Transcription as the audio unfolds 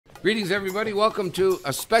Greetings, everybody. Welcome to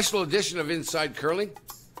a special edition of Inside Curling,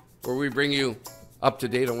 where we bring you up to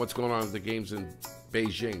date on what's going on at the games in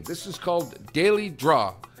Beijing. This is called Daily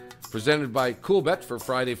Draw, presented by Coolbet for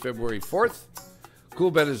Friday, February 4th.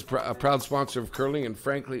 Coolbet is a proud sponsor of curling and,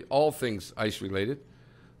 frankly, all things ice-related.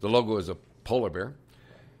 The logo is a polar bear.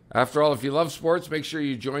 After all, if you love sports, make sure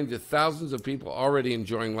you join the thousands of people already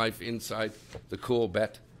enjoying life inside the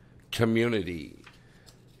Coolbet community.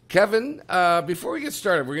 Kevin, before we get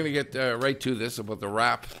started, we're going to get right to this about the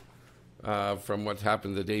wrap from what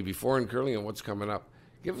happened the day before in curling and what's coming up.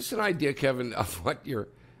 Give us an idea, Kevin, of what your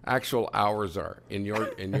actual hours are in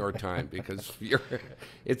your time, because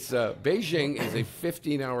Beijing is a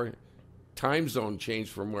 15-hour time zone change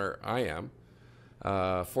from where I am,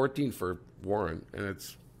 14 for Warren, and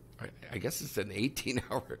I guess it's an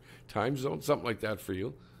 18-hour time zone, something like that for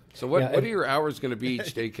you. So what are your hours going to be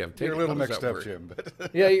each day, Kev? You're a little mixed up, Jim. But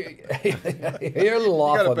yeah, you're a little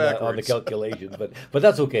off on the calculations, but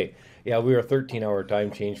that's okay. Yeah, we're a 13-hour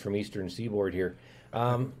time change from Eastern Seaboard here.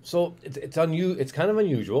 So it's kind of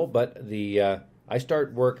unusual, but I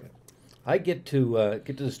start work. I get to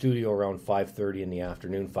the studio around 5:30 in the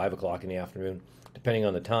afternoon, 5 o'clock in the afternoon, depending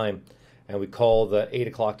on the time, and we call the 8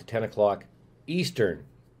 o'clock to 10 o'clock Eastern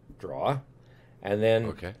draw, and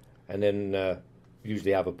then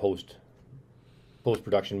usually have a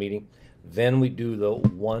post-production meeting. Then we do the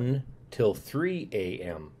 1 till 3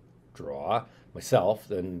 a.m. draw,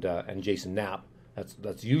 myself and Jason Knapp.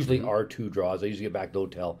 That's usually our two draws. I usually get back to the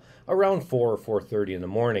hotel around 4 or 4:30 in the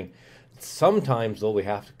morning. Sometimes, though,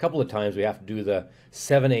 a couple of times we have to do the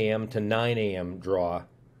 7 a.m. to 9 a.m. draw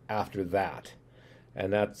after that.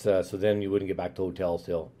 And that's so then you wouldn't get back to hotels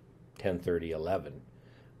till 10:30, 11.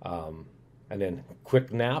 And then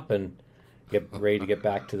quick nap and get ready to get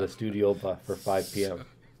back to the studio for 5 p.m.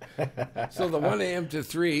 So the 1 a.m. to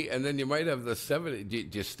 3, and then you might have the 7. Do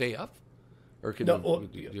you stay up? Or can you're at the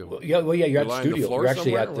studio. You're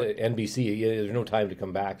actually at the NBC. There's no time to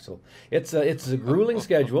come back. So it's a grueling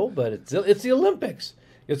schedule, but it's the Olympics.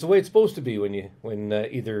 It's the way it's supposed to be when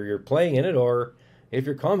either you're playing in it or if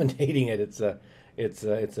you're commentating it. It's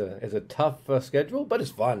a tough schedule, but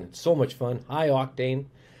it's fun. It's so much fun. High octane.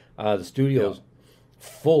 The studio's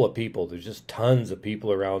full of people. There's just tons of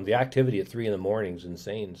people around. The activity at 3 in the morning is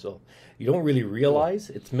insane. So you don't really realize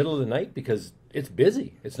it's middle of the night because it's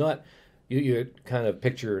busy. It's not. You kind of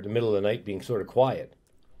picture the middle of the night being sort of quiet.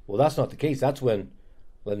 Well, that's not the case. That's when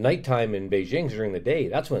the nighttime in Beijing is during the day.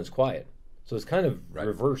 That's when it's quiet. So it's kind of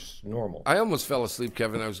reverse normal. I almost fell asleep,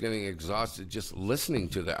 Kevin. I was getting exhausted just listening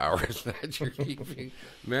to the hours that you're keeping.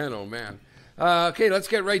 Man, oh, man. Okay, let's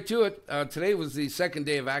get right to it. Today was the second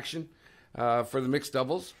day of action for the mixed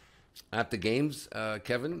doubles at the games.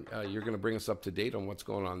 Kevin, you're going to bring us up to date on what's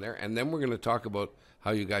going on there. And then we're going to talk about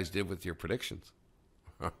how you guys did with your predictions.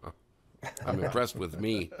 I'm impressed with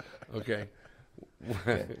me. Okay.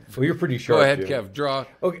 Well, you're pretty sure. Go ahead, Jim. Kev. Draw.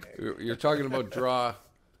 Okay. You're talking about draw.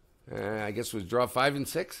 I guess it was draw 5 and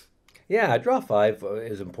 6. Yeah, draw 5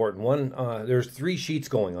 is important. There's 3 sheets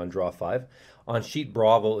going on draw 5. On sheet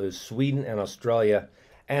Bravo is Sweden and Australia,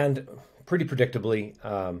 and pretty predictably,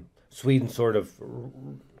 Sweden sort of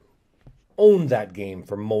owned that game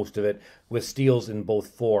for most of it with steals in both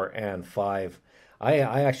 4 and 5. I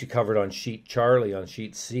actually covered on sheet Charlie, on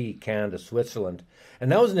sheet C, Canada, Switzerland.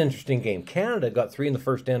 And that was an interesting game. Canada got 3 in the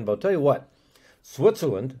first end, but I'll tell you what,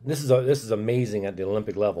 Switzerland, this is amazing at the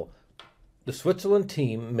Olympic level. The Switzerland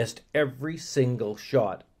team missed every single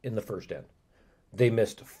shot in the first end. They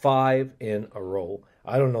missed 5 in a row.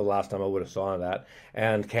 I don't know the last time I would have saw that.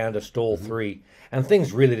 And Canada stole 3. And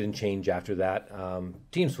things really didn't change after that.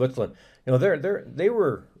 Team Switzerland, they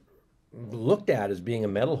were looked at as being a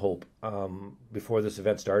medal hope before this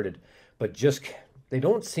event started, but just they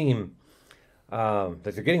don't seem that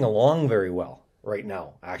they're getting along very well right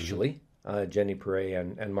now. Actually, Jenny Perret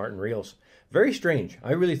and Martin Rios, very strange.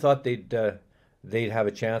 I really thought they'd have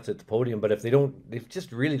a chance at the podium, but if they don't, they've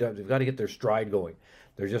got to get their stride going.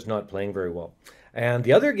 They're just not playing very well. And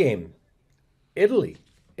the other game, Italy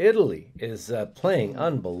is playing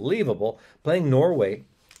unbelievable, playing Norway,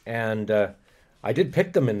 and I did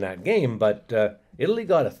pick them in that game, but Italy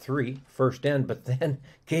got a 3 first end, but then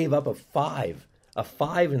gave up a 5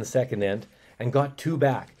 in the second end, and got 2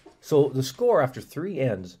 back. So the score after 3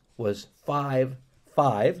 ends was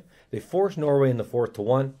 5-5. They forced Norway in the 4th to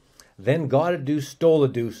 1, then got a deuce, stole a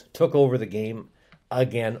deuce, took over the game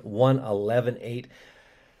again, won 11-8.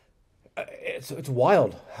 It's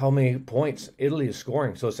wild how many points Italy is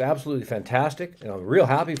scoring. So it's absolutely fantastic. I'm real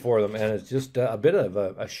happy for them, and it's just a bit of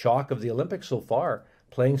a shock of the Olympics so far,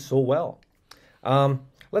 playing so well.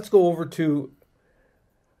 Let's go over to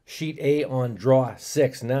sheet A on draw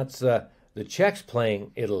 6, and that's the Czechs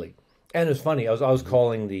playing Italy. And it's funny, I was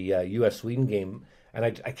calling the U.S.-Sweden game, and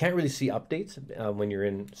I can't really see updates when you're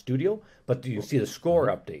in studio, but you can see the score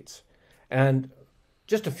updates. And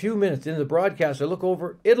just a few minutes into the broadcast, I look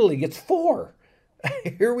over, Italy gets 4.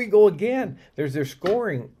 Here we go again. They're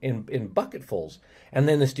scoring in bucketfuls. And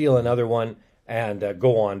then they steal another one and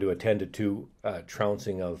go on to a 10-2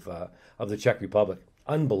 trouncing of the Czech Republic.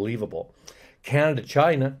 Unbelievable.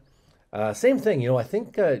 Canada-China, same thing. I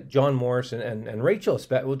think John Morris and Rachel,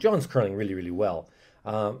 well, John's curling really, really well.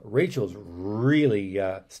 Rachel's really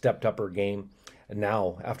stepped up her game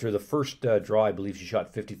now. After the first draw, I believe she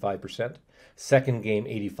shot 55%. Second game,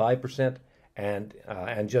 85%. And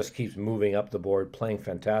just keeps moving up the board, playing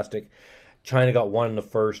fantastic. China got 1 in the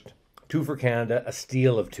first, 2 for Canada, a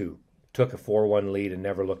steal of 2. Took a 4-1 lead and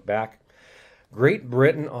never looked back. Great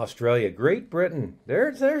Britain, Australia. Great Britain,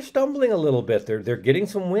 they're stumbling a little bit. They're getting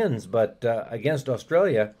some wins, but against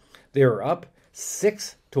Australia, they were up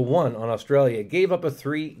 6-1 on Australia. Gave up a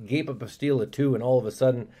 3, gave up a steal of 2, and all of a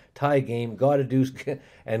sudden, tie game, got a deuce,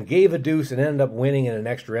 and gave a deuce and ended up winning in an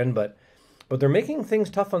extra end, but they're making things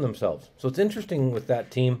tough on themselves. So it's interesting with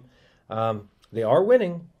that team. They are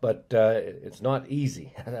winning, but it's not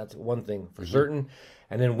easy. That's one thing for certain.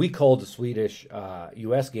 And then we called the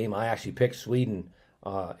Swedish-U.S. game. I actually picked Sweden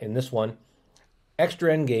in this one.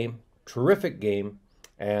 Extra end game, terrific game.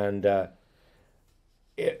 And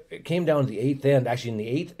it came down to the 8th end. Actually, in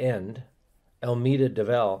the 8th end, Almeida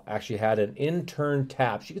Devel actually had an in-turn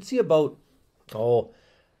tap. You could see about,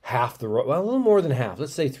 half the row, well, a little more than half.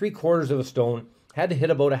 Let's say 3/4 of a stone. Had to hit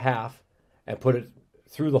about a half and put it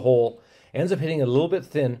through the hole. Ends up hitting it a little bit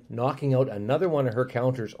thin, knocking out another one of her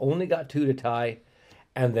counters. Only got 2 to tie,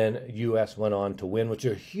 and then U.S. went on to win, which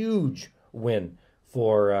is a huge win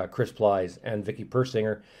for Chris Plies and Vicky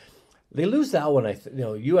Persinger. They lose that one.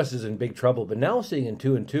 U.S. is in big trouble, but now sitting in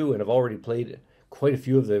 2-2 and have already played quite a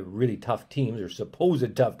few of the really tough teams or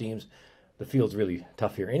supposed tough teams. The field's really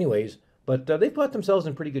tough here, anyways. But they've put themselves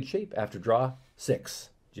in pretty good shape after draw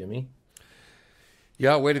 6, Jimmy.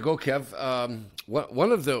 Yeah, way to go, Kev.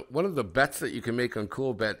 One of the bets that you can make on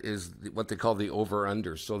Coolbet is what they call the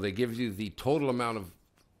over/under. So they give you the total amount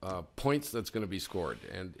of points that's going to be scored,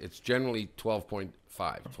 and it's generally 12.5,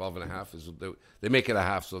 12.5 is they make it a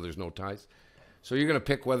half, so there's no ties. So you're going to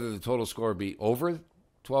pick whether the total score be over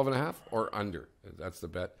 12.5 or under. That's the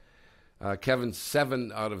bet. Kevin,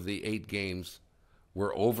 7 out of the 8 games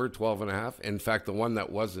were over 12.5. In fact, the one that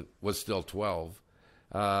wasn't was still 12.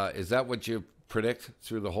 Is that what you predict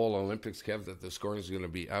through the whole Olympics, Kev, that the scoring is going to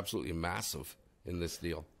be absolutely massive in this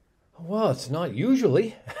deal? Well, it's not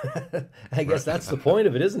usually. I guess that's the point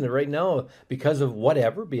of it, isn't it? Right now, because of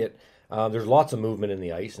whatever, be it, there's lots of movement in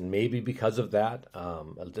the ice, and maybe because of that,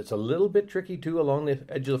 it's a little bit tricky too along the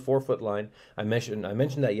edge of the 4-foot line. I mentioned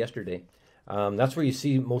that yesterday. That's where you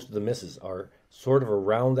see most of the misses are sort of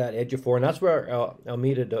around that edge of 4, and that's where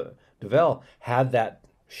Almeida Devel had that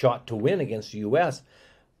shot to win against the U.S.,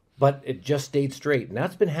 but it just stayed straight, and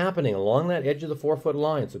that's been happening along that edge of the 4-foot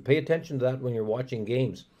line, so pay attention to that when you're watching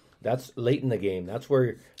games. That's late in the game. That's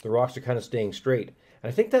where the rocks are kind of staying straight.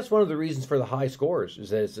 And I think that's one of the reasons for the high scores,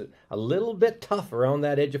 is that it's a little bit tough around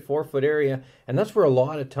that edge of 4-foot area, and that's where a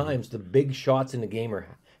lot of times the big shots in the game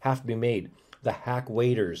have to be made. The hack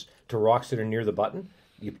waders to rocks that are near the button.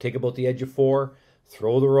 You take about the edge of 4,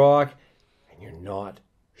 throw the rock, and you're not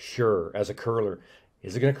sure as a curler.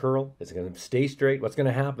 Is it going to curl? Is it going to stay straight? What's going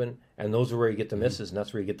to happen? And those are where you get the misses, and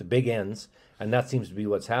that's where you get the big ends, and that seems to be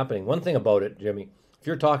what's happening. One thing about it, Jimmy, if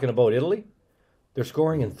you're talking about Italy, they're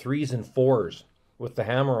scoring in 3s and 4s with the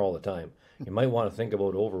hammer all the time. You might want to think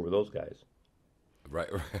about over with those guys. Right.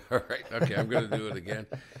 Okay, I'm going to do it again.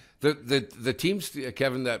 The teams,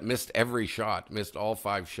 Kevin, that missed every shot, missed all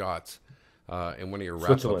 5 shots in one of your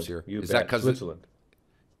wrap-ups here. Is that because Switzerland?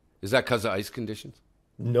 Is that because of ice conditions?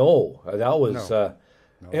 No, that was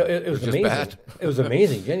No. It was amazing. Bad. It was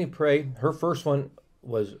amazing. Jenny Prey, her first one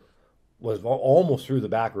was almost through the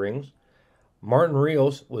back rings. Martin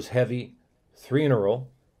Rios was heavy 3 in a row,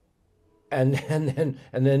 and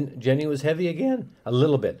then Jenny was heavy again a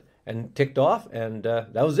little bit and ticked off, and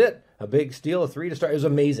that was it. A big steal, a 3 to start. It was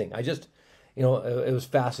amazing. I just, it was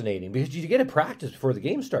fascinating because you get a practice before the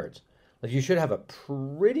game starts. Like, you should have a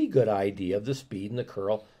pretty good idea of the speed and the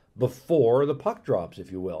curl before the puck drops,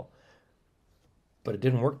 if you will. But it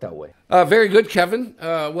didn't work that way. Very good, Kevin.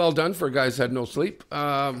 Well done for guys who had no sleep.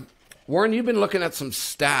 Warren, you've been looking at some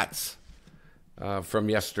stats from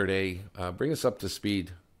yesterday. Bring us up to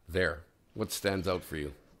speed there. What stands out for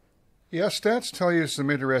you? Yeah, stats tell you some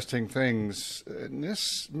interesting things. In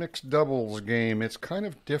this mixed doubles game, it's kind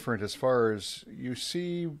of different as far as you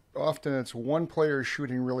see often it's one player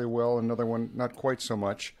shooting really well, another one not quite so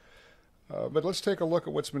much. But let's take a look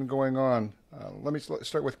at what's been going on. Let me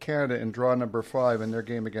start with Canada in draw number 5 in their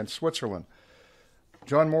game against Switzerland.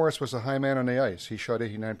 John Morris was a high man on the ice. He shot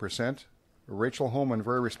 89%. Rachel Homan,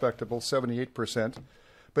 very respectable, 78%.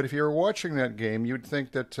 But if you were watching that game, you'd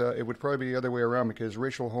think that it would probably be the other way around because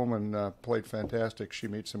Rachel Homan played fantastic. She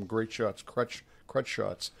made some great shots, clutch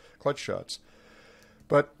shots.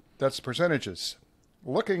 But that's the percentages.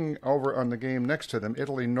 Looking over on the game next to them,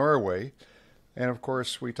 Italy-Norway, and of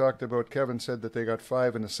course we talked about, Kevin said that they got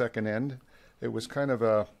 5 in the second end. It was kind of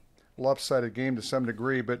a lopsided game to some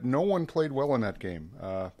degree, but no one played well in that game.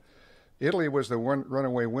 Italy was the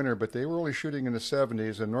runaway winner, but they were only shooting in the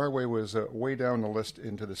 70s, and Norway was way down the list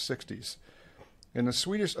into the 60s. In the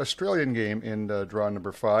Swedish-Australian game in draw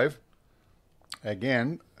number 5,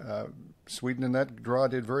 again, Sweden in that draw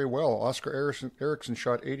did very well. Oscar Eriksson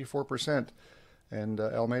shot 84%, and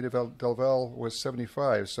Almeida Del Val was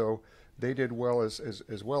 75%, so they did well as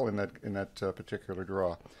well in that particular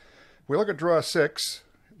draw. We look at draw 6.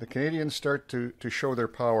 The Canadians start to show their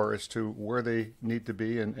power as to where they need to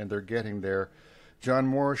be, and they're getting there. John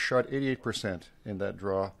Morris shot 88% in that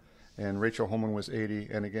draw, and Rachel Homan was 80%.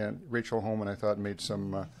 And again, Rachel Homan, I thought, made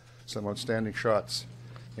some outstanding shots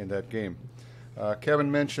in that game.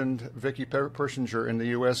 Kevin mentioned Vicky Persinger in the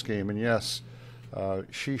U.S. game, and yes,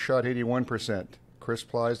 she shot 81%. Chris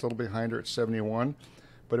Ply's a little behind her at 71%.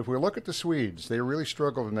 But if we look at the Swedes, they really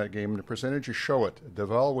struggled in that game, and the percentages show it.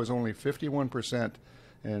 Deval was only 51%.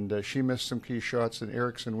 And she missed some key shots, and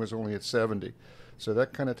Eriksson was only at 70%. So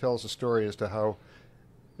that kind of tells the story as to how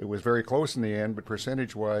it was very close in the end, but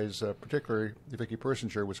percentage-wise, particularly Vicky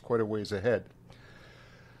Persinger was quite a ways ahead.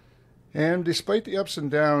 And despite the ups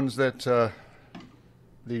and downs that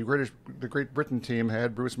the Great Britain team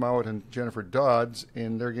had, Bruce Mowat and Jennifer Dodds,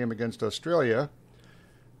 in their game against Australia,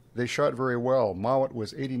 they shot very well. Mowat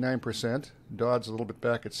was 89%, Dodds a little bit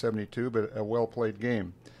back at 72%, but a well-played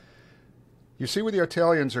game. You see where the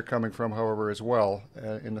Italians are coming from, however, as well,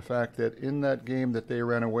 in the fact that in that game that they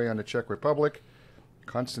ran away on the Czech Republic,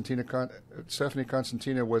 Stephanie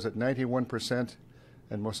Constantina was at 91%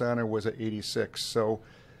 and Mosana was at 86%. So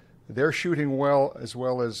they're shooting well as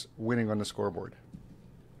winning on the scoreboard.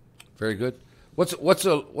 Very good. What's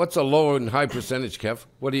a low and high percentage, Kev?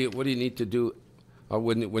 What do you need to do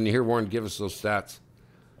when you hear Warren give us those stats?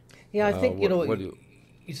 Yeah, I think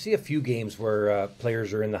you see a few games where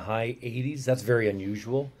players are in the high 80s. That's very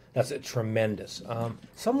unusual. That's tremendous.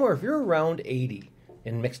 Somewhere, if you're around 80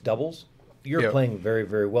 in mixed doubles, you're playing very,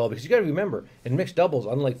 very well. Because you got to remember, in mixed doubles,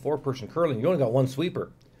 unlike four-person curling, you only got one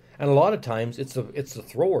sweeper, and a lot of times it's the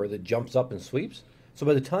thrower that jumps up and sweeps. So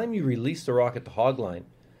by the time you release the rock at the hog line,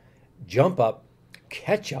 jump up,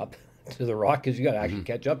 catch up to the rock because you got to actually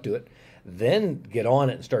catch up to it, then get on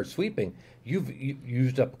it and start sweeping. You've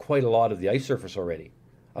used up quite a lot of the ice surface already.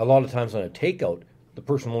 A lot of times on a takeout, the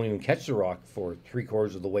person won't even catch the rock for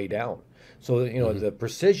 3/4 of the way down. So, the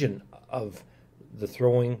precision of the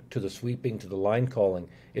throwing to the sweeping to the line calling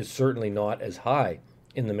is certainly not as high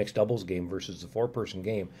in the mixed doubles game versus the four-person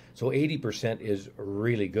game. So 80% is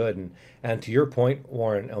really good. And to your point,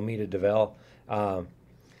 Warren, Almeida Deval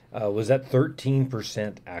was at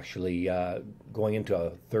 13% actually going into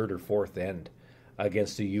a third or fourth end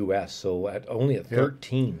against the U.S. So only at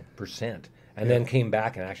 13%. And then came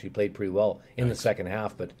back and actually played pretty well in the second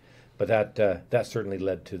half, but that certainly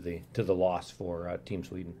led to the loss for Team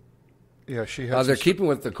Sweden. Yeah, she has. They're keeping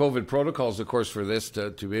with the COVID protocols, of course, for this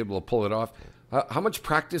to be able to pull it off. How much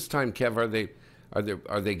practice time, Kev,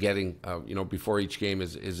 are they getting? Before each game,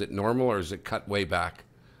 is it normal or is it cut way back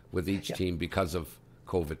with each team because of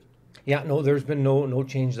COVID? Yeah, no, there's been no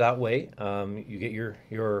change that way. You get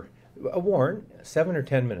your Warren 7 or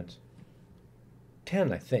 10 minutes.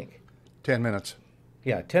 10, I think. 10 minutes.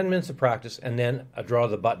 Yeah, 10 minutes of practice, and then a draw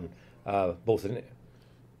of the button. I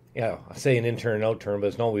say an in turn, out turn, but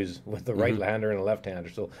it's always with the right-hander and a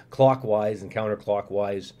left-hander. So clockwise and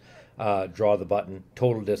counterclockwise, draw the button,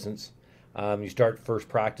 total distance. You start first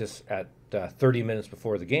practice at 30 minutes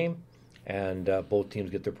before the game, and both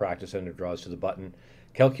teams get their practice and their draws to the button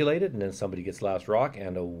calculated, and then somebody gets last rock,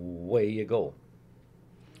 and away you go.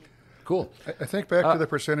 Cool. I think back to the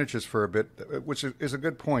percentages for a bit, which is a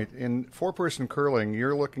good point. In four-person curling,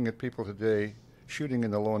 you're looking at people today shooting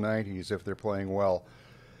in the low 90s if they're playing well,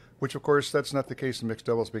 which, of course, that's not the case in mixed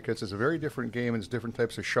doubles because it's a very different game and it's different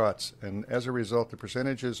types of shots. And as a result, the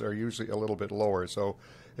percentages are usually a little bit lower. So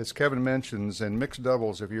as Kevin mentions, in mixed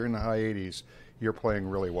doubles, if you're in the high 80s, you're playing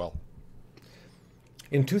really well.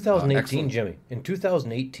 In 2018, excellent. Jimmy, in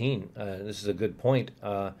 2018, this is a good point.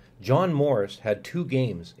 John Morris had 2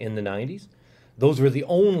 games in the 90s. Those were the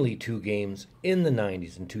only 2 games in the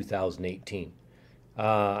 90s in 2018.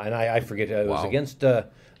 And I forget, it was Wow. against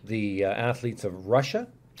the athletes of Russia,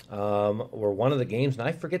 or one of the games, and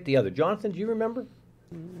I forget the other. Jonathan, do you remember?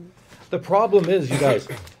 The problem is, you guys,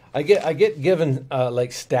 I get given like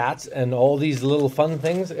stats and all these little fun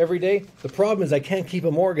things every day. The problem is I can't keep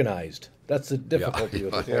them organized. That's the difficulty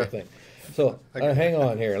with the whole thing. So hang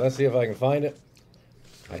on here. Let's see if I can find it.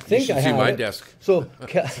 I think should I see have my it. desk. So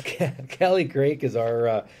Kelly Craik is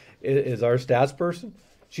our stats person.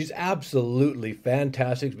 She's absolutely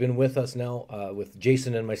fantastic. She's been with us now with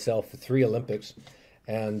Jason and myself for 3 Olympics,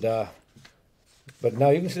 and but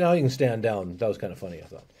now you can stand down. That was kind of funny, I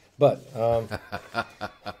thought. But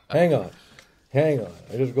hang on.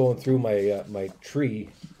 I'm just going through my tree.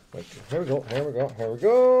 Here we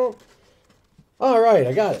go. All right,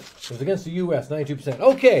 I got it. It was against the U.S., 92%.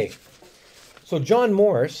 Okay. So John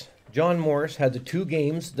Morris had the 2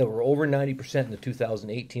 games that were over 90% in the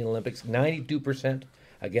 2018 Olympics, 92%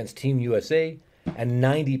 against Team USA and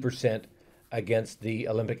 90% against the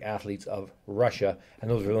Olympic athletes of Russia, and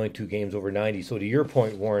those were the only 2 games over 90. So to your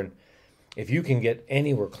point, Warren, if you can get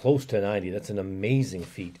anywhere close to 90, that's an amazing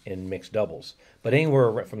feat in mixed doubles. But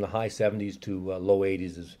anywhere from the high 70s to low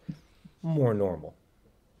 80s is more normal.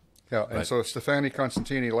 Yeah, and so Stefani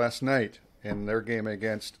Constantini last night in their game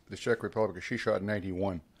against the Czech Republic, she shot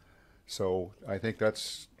 91. So I think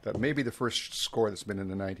that may be the first score that's been in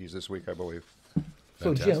the 90s this week, I believe.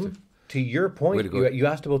 So Fantastic. Jim, to your point, you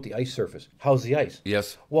asked about the ice surface. How's the ice?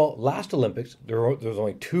 Yes. Well, last Olympics, there was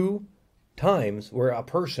only 2 times where a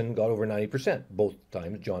person got over 90%, both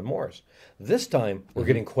times John Morris. This time, we're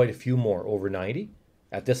getting quite a few more over 90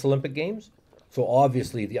 at this Olympic Games. So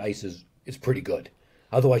obviously the ice is pretty good.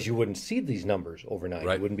 Otherwise, you wouldn't see these numbers over 90.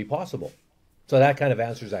 Right. It wouldn't be possible. So that kind of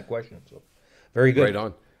answers that question. So very good.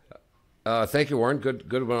 Right on. Thank you, Warren.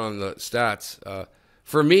 Good one on the stats.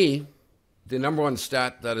 For me, the number one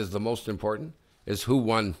stat that is the most important is who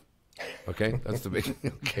won. Okay, that's the big.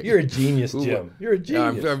 Okay. You're a genius, Jim. You're a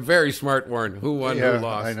genius. I'm very smart, Warren. Who won? Yeah, who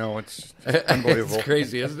lost? I know, it's unbelievable. It's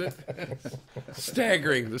crazy, isn't it?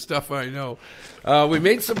 Staggering, the stuff I know. We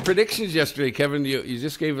made some predictions yesterday, Kevin. You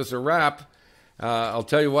just gave us a wrap. I'll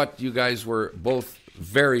tell you what, you guys were both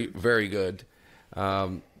very, very good.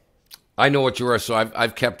 I know what you are, so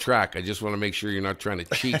I've kept track. I just want to make sure you're not trying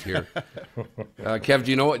to cheat here. Kev,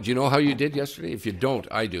 do you know how you did yesterday? If you don't,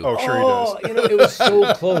 I do. Oh, sure he does. It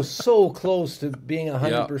was so close to being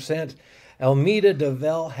 100%. Almeida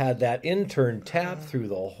Devell had that intern tap through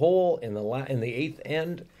the hole in the 8th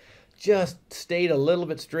end. Just stayed a little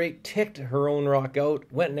bit straight, ticked her own rock out,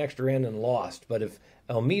 went an extra end and lost. But if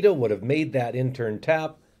Almeida would have made that intern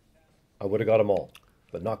tap, I would have got them all,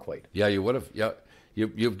 but not quite. Yeah, you would have. Yeah,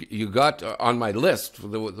 you got on my list for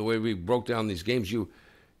the way we broke down these games. You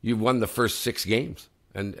won the first 6 games,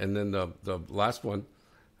 and then the last one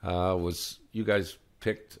was you guys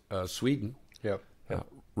picked Sweden. Yep.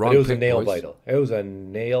 Wrong it was pick, a nail boys. biter. It was a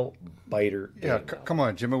nail biter. Yeah, come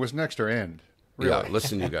on, Jim. It was next or end. Really. Yeah,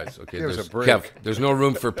 listen, you guys. Okay, Give us there's, a break. Kev, there's no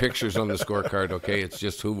room for pictures on the scorecard. Okay, it's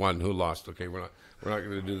just who won, who lost. Okay, we're not going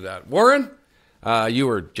to do that. Warren, you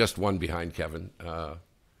were just 1 behind Kevin.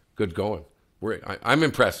 Good going. I'm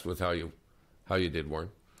impressed with how you did, Warren.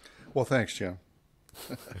 Well, thanks, Jim.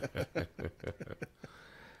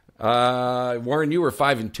 Warren, you were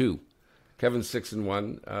 5-2. Kevin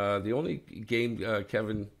 6-1. The only game,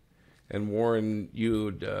 Kevin and Warren,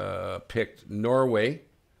 you'd picked Norway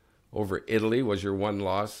over Italy was your one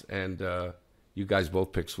loss, and you guys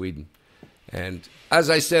both picked Sweden. And as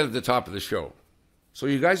I said at the top of the show, so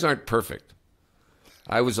you guys aren't perfect.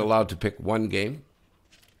 I was allowed to pick 1 game.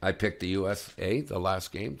 I picked the USA, the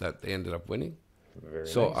last game that they ended up winning.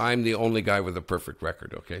 So nice. I'm the only guy with a perfect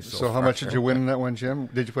record. Okay. So how much did you win in that one, Jim?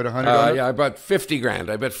 Did you put 100 on it? Yeah, I bet 50 grand.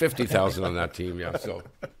 I bet 50,000 on that team. Yeah. So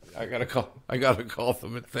I gotta call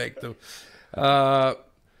them and thank them.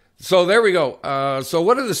 So there we go. So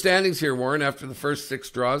what are the standings here, Warren? After the first 6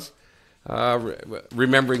 draws,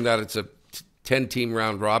 remembering that it's a 10-team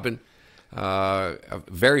round robin, a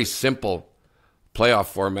very simple playoff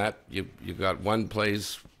format. You got 1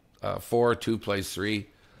 plays 4, 2 plays 3.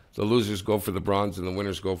 The losers go for the bronze and the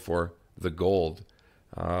winners go for the gold.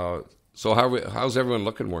 So how's everyone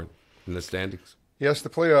looking, Warren, in the standings? Yes, the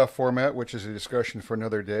playoff format, which is a discussion for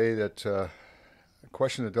another day, that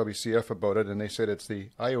questioned the WCF about it, and they said it's the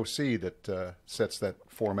IOC that sets that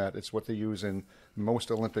format. It's what they use in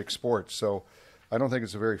most Olympic sports. So I don't think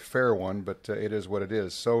it's a very fair one, but it is what it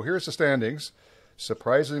is. So here's the standings.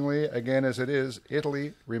 Surprisingly, again as it is,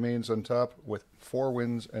 Italy remains on top with 4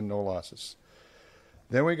 wins and no losses.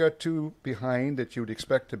 Then we got 2 behind that you would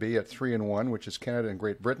expect to be at 3-1, which is Canada and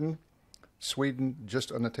Great Britain. Sweden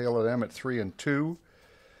just on the tail of them at 3-2.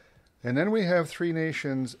 And then we have 3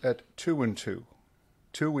 nations at 2-2.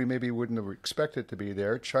 2 we maybe wouldn't have expected to be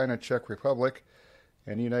there. China, Czech Republic,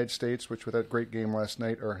 and the United States, which with that great game last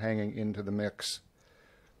night, are hanging into the mix.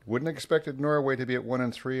 Wouldn't have expected Norway to be at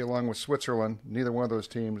 1-3 along with Switzerland. Neither one of those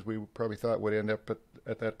teams we probably thought would end up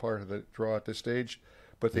at that part of the draw at this stage.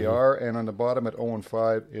 But they are, and on the bottom at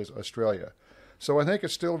 0-5 is Australia. So I think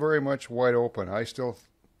it's still very much wide open.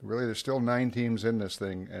 There's still 9 teams in this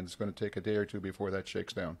thing, and it's going to take a day or 2 before that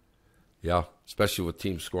shakes down. Yeah, especially with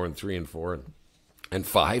teams scoring 3 and 4 and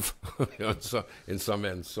 5 so in some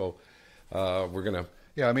ends. So we're going to...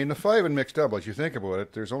 Yeah, I mean, the 5 in mixed doubles, you think about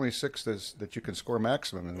it, there's only 6 that you can score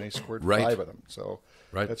maximum, and they scored 5 of them. So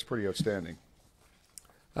that's pretty outstanding.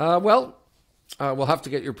 We'll have to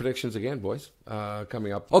get your predictions again, boys,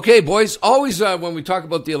 coming up. Okay, boys, always when we talk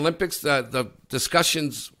about the Olympics, the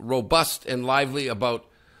discussion's robust and lively about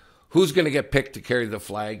who's going to get picked to carry the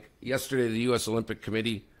flag. Yesterday, the U.S. Olympic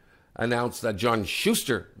Committee announced that John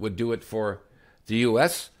Schuster would do it for the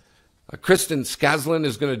U.S. Kristen Skaslin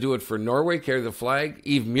is going to do it for Norway, carry the flag.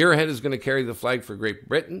 Eve Muirhead is going to carry the flag for Great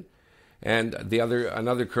Britain. And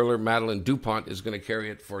another curler, Madeline Dupont, is going to carry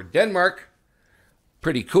it for Denmark.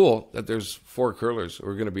 Pretty cool that there's 4 curlers who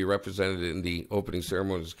are going to be represented in the opening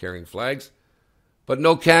ceremonies carrying flags. But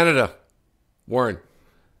no Canada. Warren,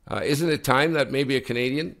 isn't it time that maybe a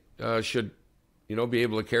Canadian should, be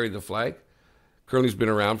able to carry the flag? Curling's been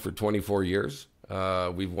around for 24 years.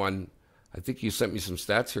 We've won, I think you sent me some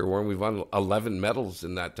stats here, Warren. We've won 11 medals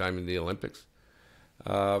in that time in the Olympics.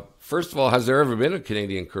 First of all, has there ever been a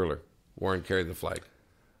Canadian curler, Warren, carry the flag?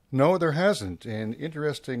 No, there hasn't. And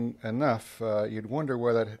interesting enough, you'd wonder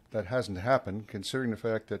why that hasn't happened, considering the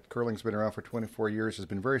fact that curling's been around for 24 years, has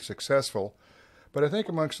been very successful. But I think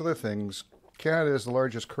amongst other things, Canada is the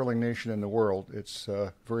largest curling nation in the world. It's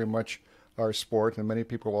very much our sport, and many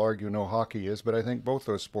people will argue no hockey is, but I think both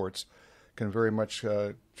those sports can very much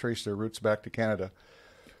trace their roots back to Canada.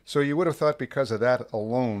 So you would have thought because of that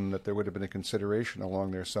alone that there would have been a consideration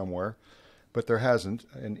along there somewhere, but there hasn't.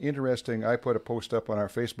 And interesting, I put a post up on our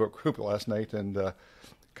Facebook group last night and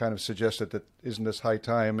kind of suggested that isn't this high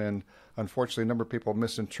time, and unfortunately a number of people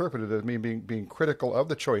misinterpreted it as me being critical of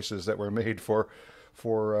the choices that were made for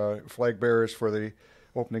flag bearers for the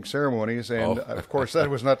opening ceremonies, and of course that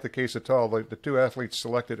was not the case at all. The 2 athletes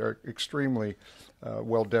selected are extremely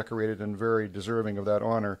well decorated and very deserving of that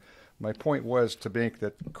honor. My point was to make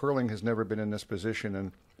that curling has never been in this position,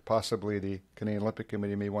 and possibly the Canadian Olympic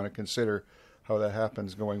Committee may want to consider how that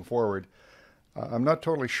happens going forward. I'm not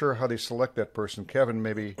totally sure how they select that person. Kevin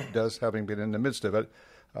maybe does, having been in the midst of it.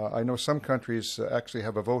 I know some countries actually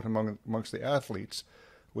have a vote amongst the athletes,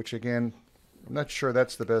 which again, I'm not sure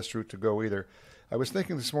that's the best route to go either. I was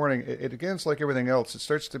thinking this morning, it again, it's like everything else, it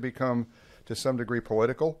starts to become, to some degree,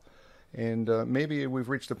 political. And maybe we've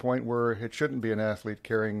reached a point where it shouldn't be an athlete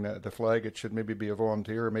carrying the flag. It should maybe be a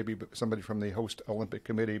volunteer, or maybe somebody from the host Olympic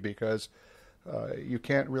Committee, because you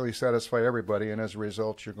can't really satisfy everybody, and as a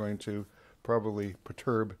result, you're going to probably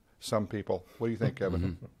perturb some people. What do you think, Kevin?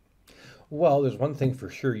 Mm-hmm. Well, there's one thing for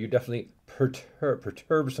sure. You definitely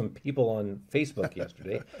perturbed some people on Facebook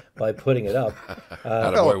yesterday by putting it up.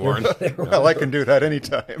 Warren. Well, I can do that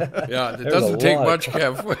anytime. Yeah, it doesn't take much,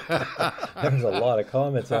 Kev. There's a lot of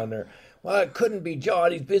comments on there. Well, it couldn't be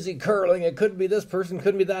John. He's busy curling. It couldn't be this person.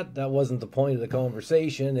 Couldn't be that. That wasn't the point of the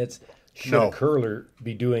conversation. It's should a curler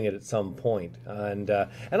be doing it at some point? And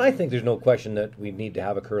I think there's no question that we need to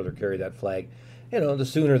have a curler carry that flag. The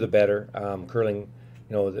sooner the better. Curling,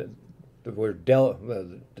 the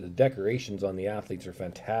decorations on the athletes are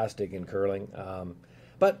fantastic in curling.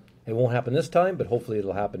 But it won't happen this time, but hopefully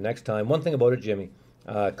it'll happen next time. One thing about it, Jimmy,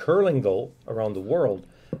 curling, though, around the world,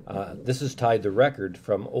 this has tied the record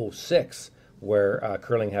from 2006, where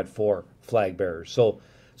curling had 4 flag bearers. So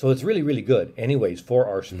it's really, really good, anyways, for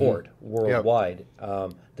our sport worldwide,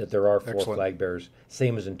 that there are 4 Excellent. flag bearers,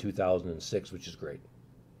 same as in 2006, which is great.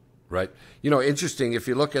 Right. Interesting, if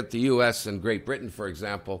you look at the U.S. and Great Britain, for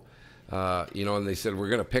example, and they said, we're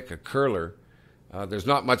going to pick a curler. There's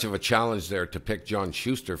not much of a challenge there to pick John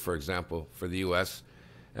Schuster, for example, for the U.S.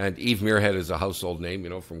 And Eve Muirhead is a household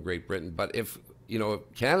name, from Great Britain. But if,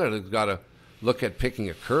 Canada's got to look at picking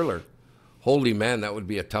a curler, holy man, that would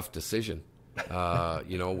be a tough decision,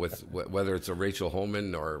 with whether it's a Rachel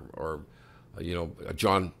Homan or a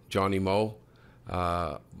Johnny Moe.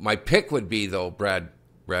 My pick would be, though, Brad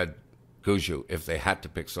Gougeau, if they had to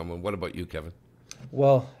pick someone. What about you, Kevin?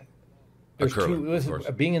 Well, There's curling, two, of course.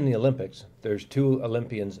 being in the Olympics, there's two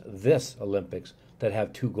Olympians this Olympics that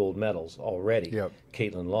have 2 gold medals already. Yep.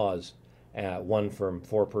 Caitlin Laws, one from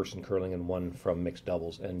 4-person curling and one from mixed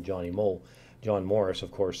doubles, and John Morris,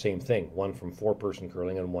 of course, same thing, one from 4-person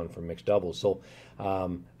curling and one from mixed doubles. So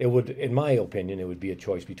it would, in my opinion, it would be a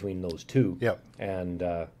choice between those two. Yep. And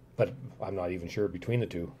but I'm not even sure between the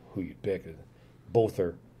two who you'd pick. Both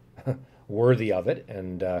are worthy of it,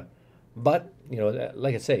 and but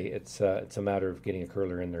like I say, it's a matter of getting a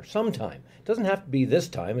curler in there sometime. It doesn't have to be this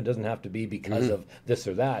time. It doesn't have to be because of this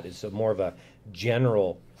or that. It's more of a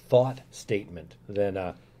general thought statement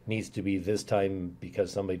than needs to be this time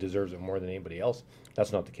because somebody deserves it more than anybody else.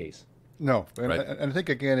 That's not the case. No, and, Right. and I think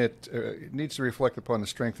again it needs to reflect upon the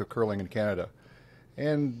strength of curling in Canada,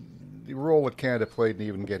 and the role that Canada played in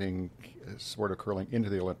even getting sport of curling into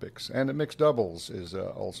the Olympics. And the mixed doubles is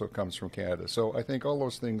also comes from Canada. So I think all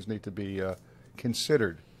those things need to be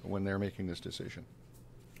considered when they're making this decision.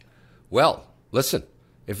 Well, listen,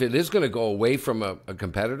 if it is going to go away from a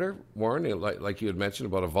competitor, Warren, like you had mentioned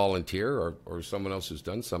about a volunteer or someone else who's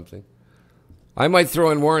done something, I might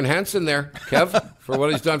throw in Warren Hansen there, Kev, for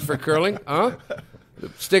what he's done for curling. Huh?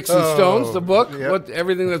 Sticks and Stones, the book, yep.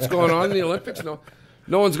 everything that's going on in the Olympics.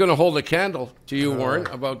 No one's going to hold a candle to you, Warren,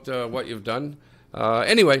 about what you've done.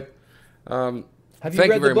 Anyway, Have you thank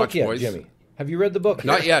read you very the book much, yet, boys. Jimmy? Have you read the book?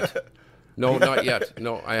 Not yet. No, not yet.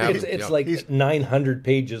 No, I haven't. It's Yeah. like 900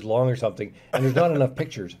 pages long or something, and there's not enough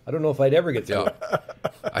pictures. I don't know if I'd ever get through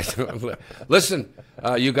it. Listen,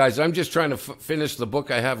 you guys, I'm just trying to finish the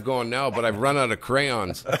book I have going now, but I've run out of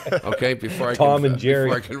crayons. Okay, before Tom and Jerry.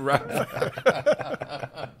 Before I can wrap.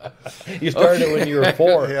 You started it when you were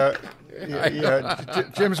 4. Yeah.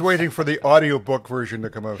 Jim's waiting for the audiobook version to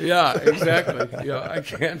come out. Yeah, exactly. Yeah, I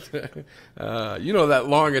can't. That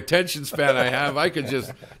long attention span I have. I could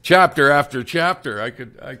just chapter after chapter. I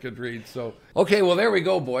could read. So okay, well there we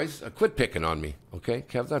go, boys. Quit picking on me, okay,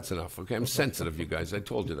 Kev. That's enough. Okay, I'm sensitive, you guys. I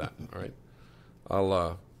told you that. All right.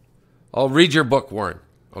 I'll read your book, Warren.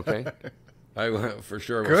 Okay. I for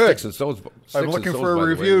sure. Good. Sticks and Stones. I'm looking for a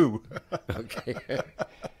review. Okay.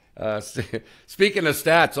 Speaking of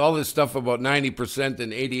stats, all this stuff about 90%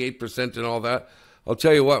 and 88% and all that, I'll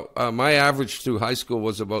tell you what, my average through high school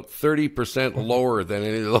was about 30% lower than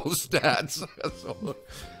any of those stats.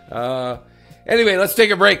 Anyway, let's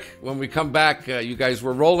take a break. When we come back, you guys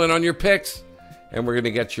were rolling on your picks, and we're going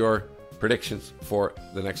to get your predictions for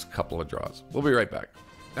the next couple of draws. We'll be right back.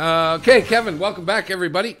 Okay, Kevin, welcome back,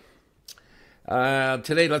 everybody.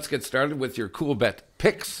 Today, let's get started with your Coolbet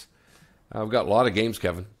picks. We've got a lot of games,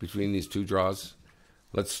 Kevin, between these two draws.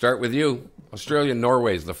 Let's start with you.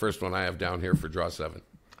 Australia-Norway is the first one I have down here for draw 7.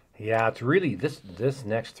 Yeah, it's really this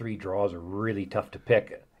next 3 draws are really tough to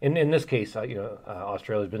pick. In this case,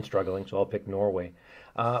 Australia's been struggling, so I'll pick Norway.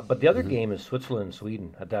 But the other game is Switzerland and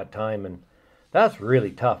Sweden at that time, and that's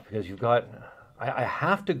really tough because you've got. I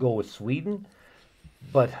have to go with Sweden,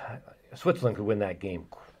 but Switzerland could win that game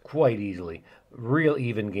quite easily. Real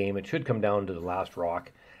even game. It should come down to the last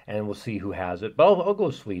rock, and we'll see who has it. But I'll go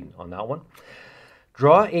with Sweden on that one.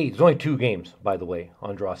 Draw 8. There's only 2 games, by the way,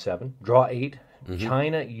 on draw 7. Draw 8,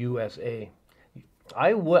 China, USA.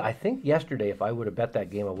 I think yesterday, if I would have bet that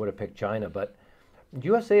game, I would have picked China, but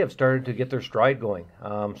USA have started to get their stride going.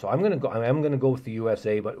 So I'm going to go with the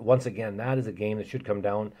USA, but once again, that is a game that should come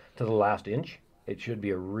down to the last inch. It should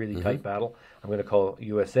be a really tight battle. I'm going to call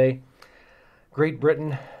USA. Great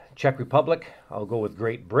Britain, Czech Republic. I'll go with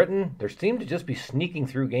Great Britain. They seem to just be sneaking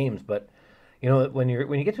through games, but when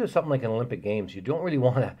you get to something like an Olympic Games, you don't really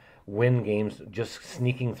want to win games just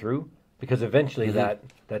sneaking through because eventually that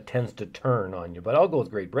tends to turn on you. But I'll go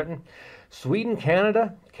with Great Britain. Sweden,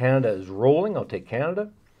 Canada. Canada is rolling. I'll take Canada.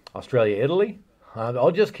 Australia, Italy.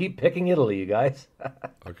 I'll just keep picking Italy, you guys.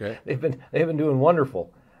 Okay. They've been doing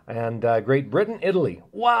wonderful. And Great Britain, Italy.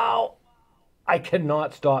 Wow. I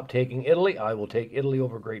cannot stop taking Italy. I will take Italy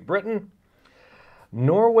over Great Britain.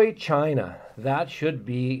 Norway, China. That should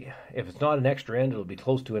be, if it's not an extra end, it'll be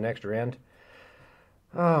close to an extra end.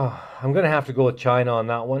 Oh, I'm going to have to go with China on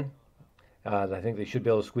that one. I think they should be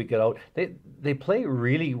able to squeak it out. They play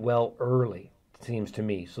really well early, it seems to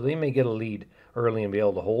me. So they may get a lead early and be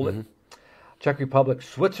able to hold it. Czech Republic,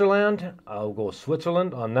 Switzerland. I'll go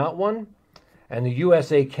Switzerland on that one. And the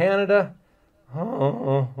USA, Canada.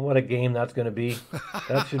 Oh, what a game that's going to be.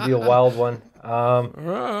 That should be a wild one.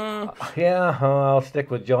 Yeah, I'll stick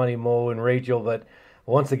with Johnny Moe and Rachel, but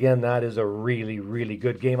once again, that is a really, really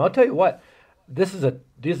good game. I'll tell you what, this is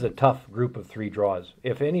a tough group of 3 draws.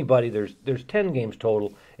 If anybody, there's 10 games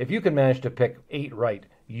total. If you can manage to pick 8 right,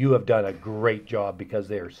 you have done a great job because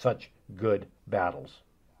they are such good battles.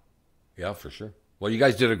 Yeah, for sure. Well, you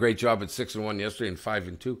guys did a great job at 6-1 yesterday and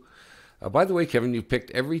 5-2. By the way, Kevin, you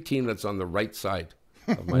picked every team that's on the right side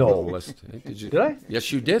of my little list. Did you? Did I?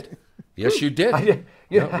 Yes, you did. Yes, you did.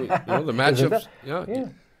 The matchups. Yeah.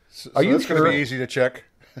 So Are you that's going sure? to be easy to check.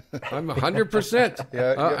 I'm 100%.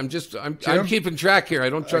 Yeah. I'm keeping track here. I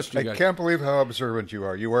don't trust you I guys. can't believe how observant you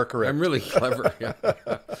are. You are correct. I'm really clever.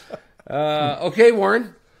 Yeah. Okay,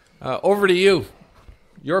 Warren, over to you.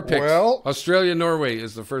 Your picks. Well, Australia, Norway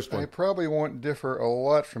is the first I one. probably won't differ a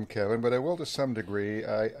lot from Kevin, but I will to some degree.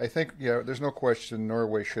 I think, there's no question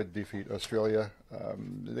Norway should defeat Australia.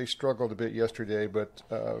 They struggled a bit yesterday, but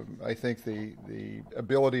I think the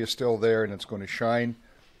ability is still there and it's going to shine.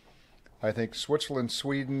 I think Switzerland,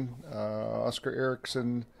 Sweden, Oscar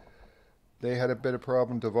Eriksson, they had a bit of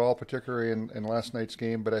problem, Duval particularly in last night's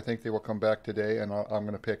game, but I think they will come back today, and I'm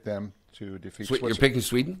going to pick them to defeat Switzerland. You're picking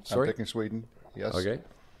Sweden? Sorry? I'm picking Sweden, yes. Okay.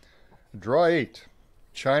 Draw 8,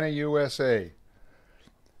 China, USA.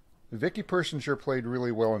 Vicky Persinger played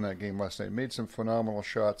really well in that game last night, made some phenomenal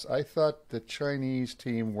shots. I thought the Chinese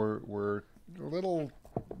team were a little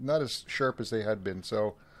not as sharp as they had been,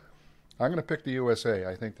 so I'm going to pick the USA.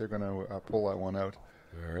 I think they're going to pull that one out.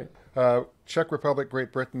 All right. Czech Republic,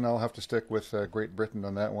 Great Britain. I'll have to stick with Great Britain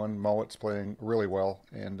on that one. Mullet's playing really well,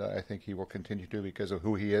 and I think he will continue to because of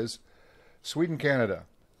who he is. Sweden, Canada.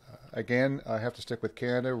 Again, I have to stick with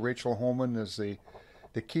Canada. Rachel Holman is the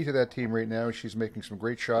key to that team right now. She's making some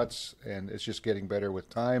great shots, and it's just getting better with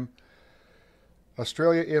time.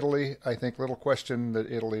 Australia, Italy. I think little question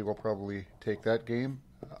that Italy will probably take that game.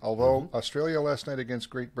 Although Australia last night against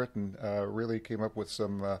Great Britain really came up with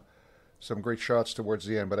some great shots towards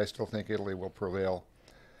the end, but I still think Italy will prevail.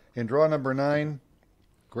 In draw number 9,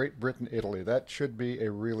 Great Britain, Italy. That should be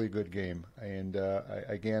a really good game. And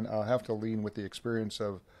again, I'll have to lean with the experience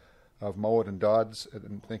of Mowat and Dodds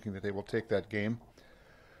and thinking that they will take that game.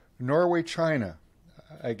 Norway, China.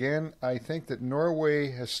 Again, I think that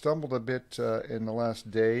Norway has stumbled a bit in the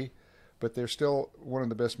last day, but they're still one of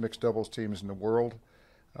the best mixed doubles teams in the world.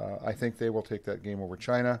 I think they will take that game over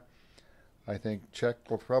China. I think Czech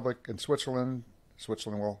Republic and Switzerland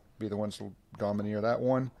will be the ones to domineer that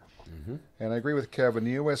one. And I agree with Kevin,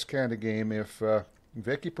 the U.S.-Canada game, if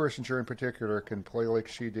Vicky Persinger in particular can play like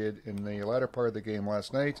she did in the latter part of the game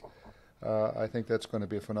last night, I think that's going to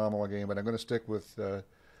be a phenomenal game. But I'm going to stick with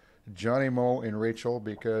Johnny Moe and Rachel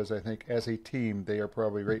because I think as a team they are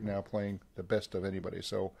probably right now playing the best of anybody.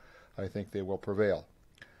 So I think they will prevail.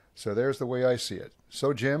 So there's the way I see it.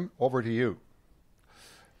 So, Jim, over to you.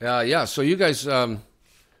 Yeah, so you guys,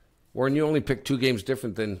 Warren, you only picked 2 games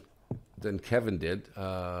different than Kevin did.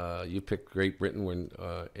 You picked Great Britain when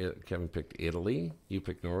Kevin picked Italy. You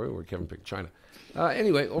picked Norway where Kevin picked China.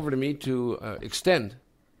 Anyway, over to me to extend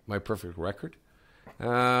my perfect record.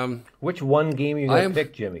 Which one game are you going to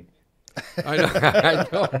pick, Jimmy? I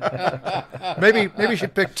know. Maybe you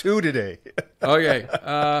should pick 2 today. Okay.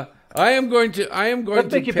 I am going to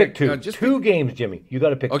Let's make you pick 2. Two games, Jimmy. You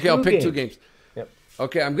got to pick 2 games. Okay, I'll pick 2 games. Yep.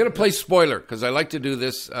 Okay, I'm going to play spoiler because I like to do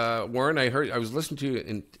this. Warren, I was listening to you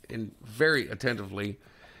in very attentively,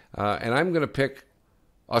 and I'm going to pick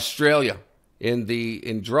Australia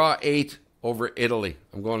in draw 8 over Italy.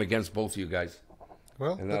 I'm going against both of you guys.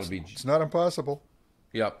 Well, and it's not impossible.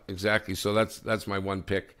 Yep, exactly. So that's my one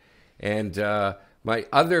pick, and my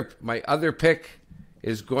other pick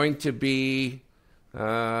is going to be.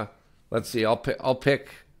 Let's see. I'll pick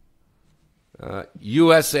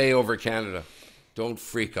USA over Canada. Don't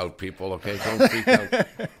freak out, people. Okay, don't freak out.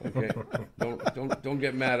 Okay, don't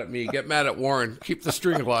get mad at me. Get mad at Warren. Keep the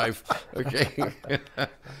string alive. Okay.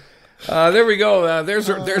 There we go. There's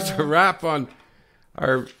a wrap on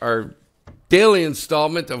our daily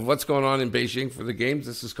installment of what's going on in Beijing for the games.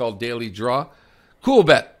 This is called Daily Draw.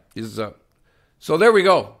 Coolbet is so there we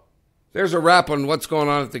go. There's a wrap on what's going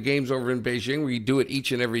on at the games over in Beijing. We do it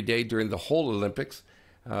each and every day during the whole Olympics.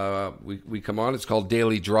 We come on. It's called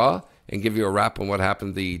Daily Draw and give you a wrap on what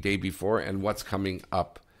happened the day before and what's coming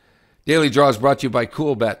up. Daily Draw is brought to you by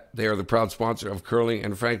Coolbet. They are the proud sponsor of curling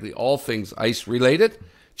and, frankly, all things ice related.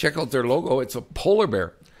 Check out their logo. It's a polar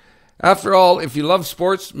bear. After all, if you love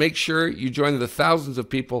sports, make sure you join the thousands of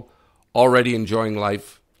people already enjoying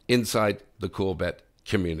life inside the Coolbet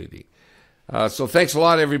community. So thanks a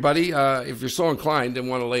lot, everybody. If you're so inclined and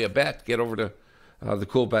want to lay a bet, get over to the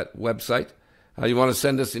Coolbet website. You want to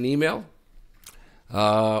send us an email,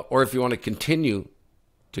 or if you want to continue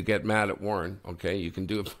to get mad at Warren, okay, you can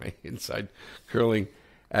do it by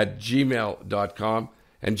insidecurling@gmail.com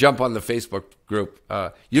and jump on the Facebook group.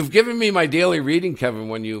 You've given me my daily reading, Kevin,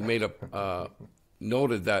 when you made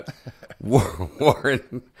noted that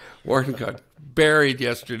Warren got buried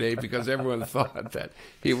yesterday because everyone thought that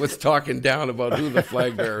he was talking down about who the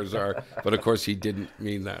flag bearers are, but of course he didn't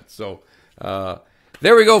mean that. So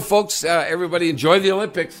there we go, folks. Everybody enjoy the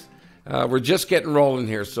Olympics. We're just getting rolling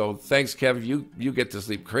here, so thanks, Kev. You get to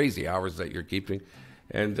sleep crazy hours that you're keeping.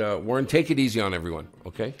 And Warren, take it easy on everyone,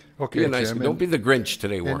 okay? Okay, be a nice, Jim. Don't be the Grinch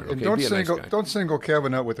today, Warren. And okay? don't Be a single nice guy. don't single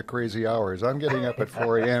Kevin out with the crazy hours. I'm getting up at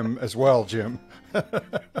 4 a.m. as well, Jim.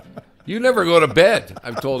 You never go to bed.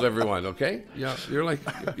 I've told everyone, okay? Yeah, you're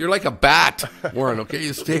like a bat, Warren. Okay,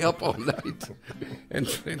 you stay up all night and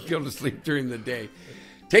go to sleep during the day.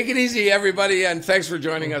 Take it easy, everybody, and thanks for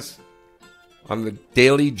joining us on the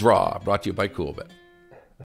Daily Draw, brought to you by Coolbet.